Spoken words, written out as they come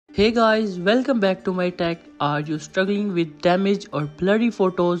Hey guys, welcome back to my tech. Are you struggling with damaged or blurry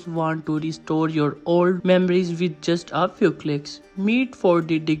photos? Want to restore your old memories with just a few clicks? Meet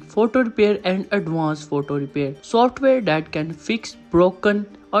 4D Photo Repair and Advanced Photo Repair software that can fix broken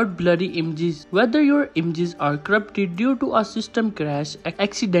or blurry images. Whether your images are corrupted due to a system crash,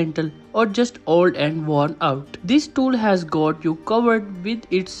 accidental, or just old and worn out, this tool has got you covered with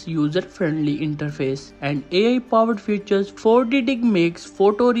its user-friendly interface and AI-powered features. 4D makes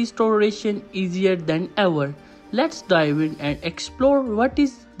photo restoration easier than ever. Let's dive in and explore what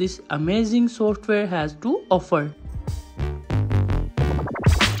is this amazing software has to offer.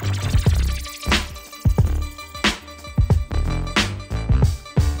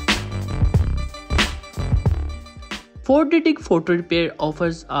 4D Photo Repair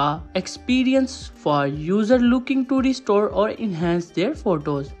offers a experience for user looking to restore or enhance their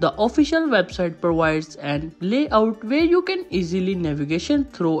photos. The official website provides an layout where you can easily navigation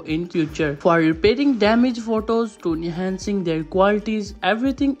through in future. For repairing damaged photos to enhancing their qualities,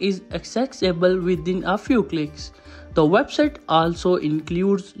 everything is accessible within a few clicks. The website also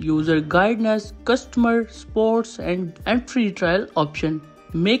includes user guidance, customer supports, and free trial option,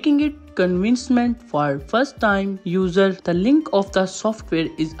 making it convenient for first-time users. The link of the software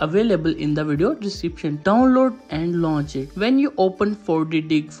is available in the video description. Download and launch it. When you open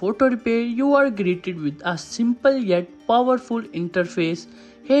 4D Photo Repair, you are greeted with a simple yet powerful interface.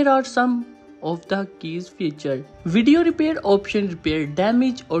 Here are some of the keys featured. Video repair option: repair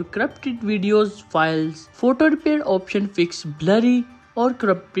damaged or corrupted videos, files. Photo repair option: fix blurry or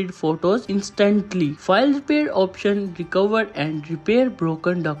corrupted photos instantly. File repair option: recover and repair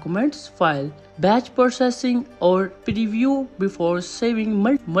broken documents file. Batch processing or preview before saving.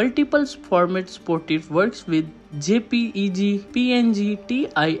 Multiple formats supported, works with JPEG, PNG,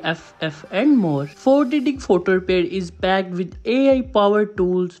 TIFF and more. 4D Photo Repair is packed with AI-powered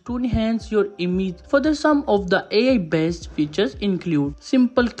tools to enhance your image. Further, some of the AI-based features include: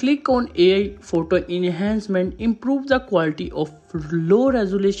 simple click on AI photo enhancement, improve the quality of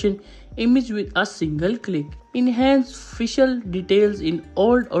low-resolution image with a single click. Enhance facial details in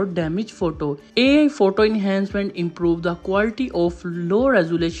old or damaged photo. AI photo enhancement, improve the quality of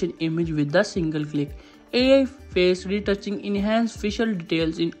low-resolution image with a single click. AI face retouching, enhance facial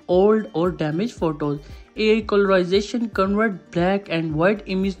details in old or damaged photos. AI colorization, convert black and white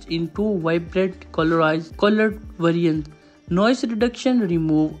image into vibrant colored variants. Noise reduction,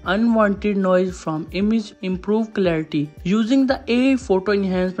 remove unwanted noise from image, improve clarity. Using the AI photo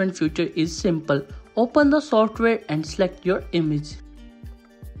enhancement feature is simple. Open the software and select your image.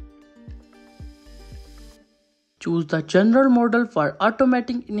 Choose the general model for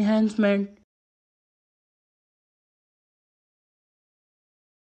automatic enhancement.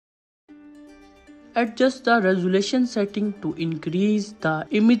 Adjust the resolution setting to increase the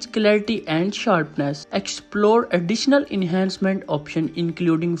image clarity and sharpness. Explore additional enhancement options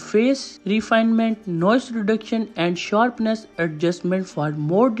including face refinement, noise reduction, and sharpness adjustment for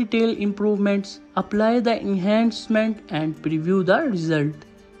more detailed improvements. Apply the enhancement and preview the result.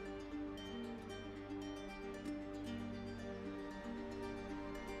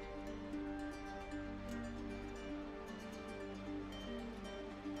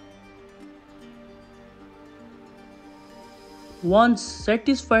 Once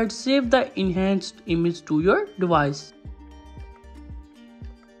satisfied, save the enhanced image to your device.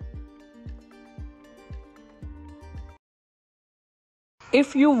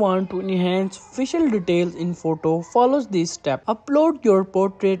 If you want to enhance facial details in photo, follow this step. Upload your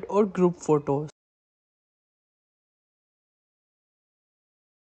portrait or group photos.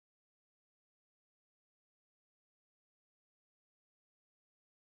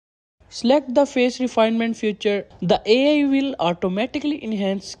 Select the face refinement feature. The AI will automatically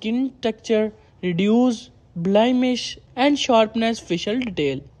enhance skin texture, reduce blemish, and sharpness facial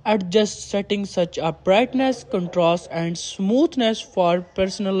detail. Adjust settings such as brightness, contrast, and smoothness for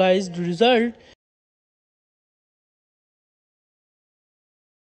personalized result.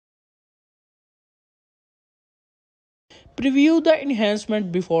 Preview the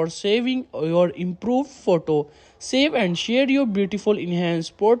enhancement before saving your improved photo. Save and share your beautiful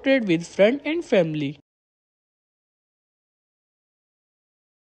enhanced portrait with friends and family.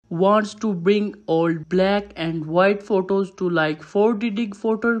 Wants to bring old black and white photos to life? 4D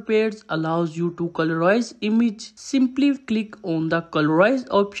Photo Repairs allows you to colorize image. Simply click on the colorize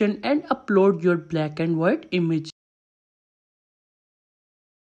option and upload your black and white image.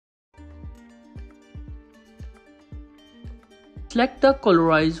 Select the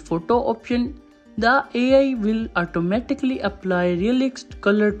colorize photo option, The AI will automatically apply realistic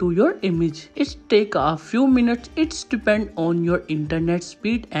color to your image. It takes a few minutes. It's depend on your internet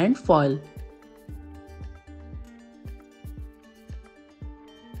speed and file.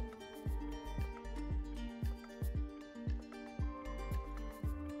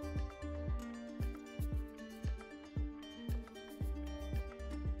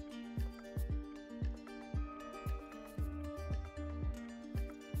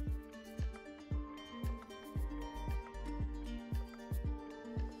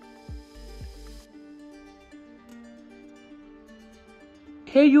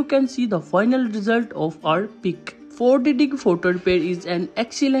 Here you can see the final result of our pic. 4D photo repair is an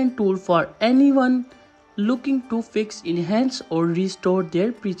excellent tool for anyone looking to fix, enhance or restore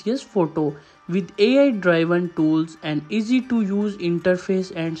their previous photo. With AI driven tools and easy to use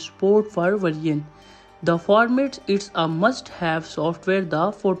interface and support for variant. The format is a must have software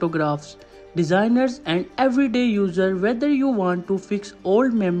the photographs, designers and everyday user whether you want to fix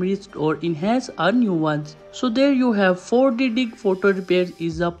old memories or enhance a new ones. So there you have 4D photo repair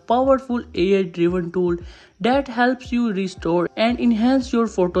is a powerful AI driven tool that helps you restore and enhance your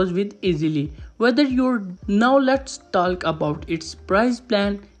photos with easily. Whether you're now let's talk about its price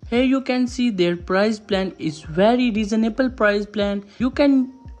plan. Here you can see their price plan is very reasonable price plan. You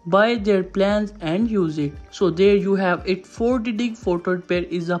can buy their plans and use it. So there you have it. 4D photo repair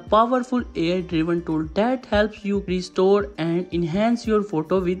is a powerful AI driven tool that helps you restore and enhance your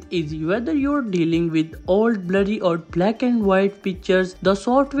photo with easy. Whether you're dealing with old blurry or black and white pictures, the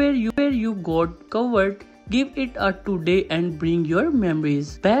software you got covered. Give it a today and bring your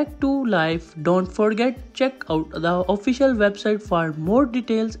memories back to life. Don't forget check out the official website for more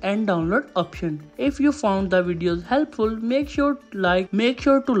details and download option. If you found the videos helpful, make sure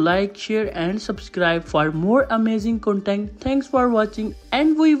to like, share and subscribe for more amazing content. Thanks for watching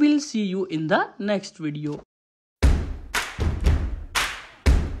and we will see you in the next video.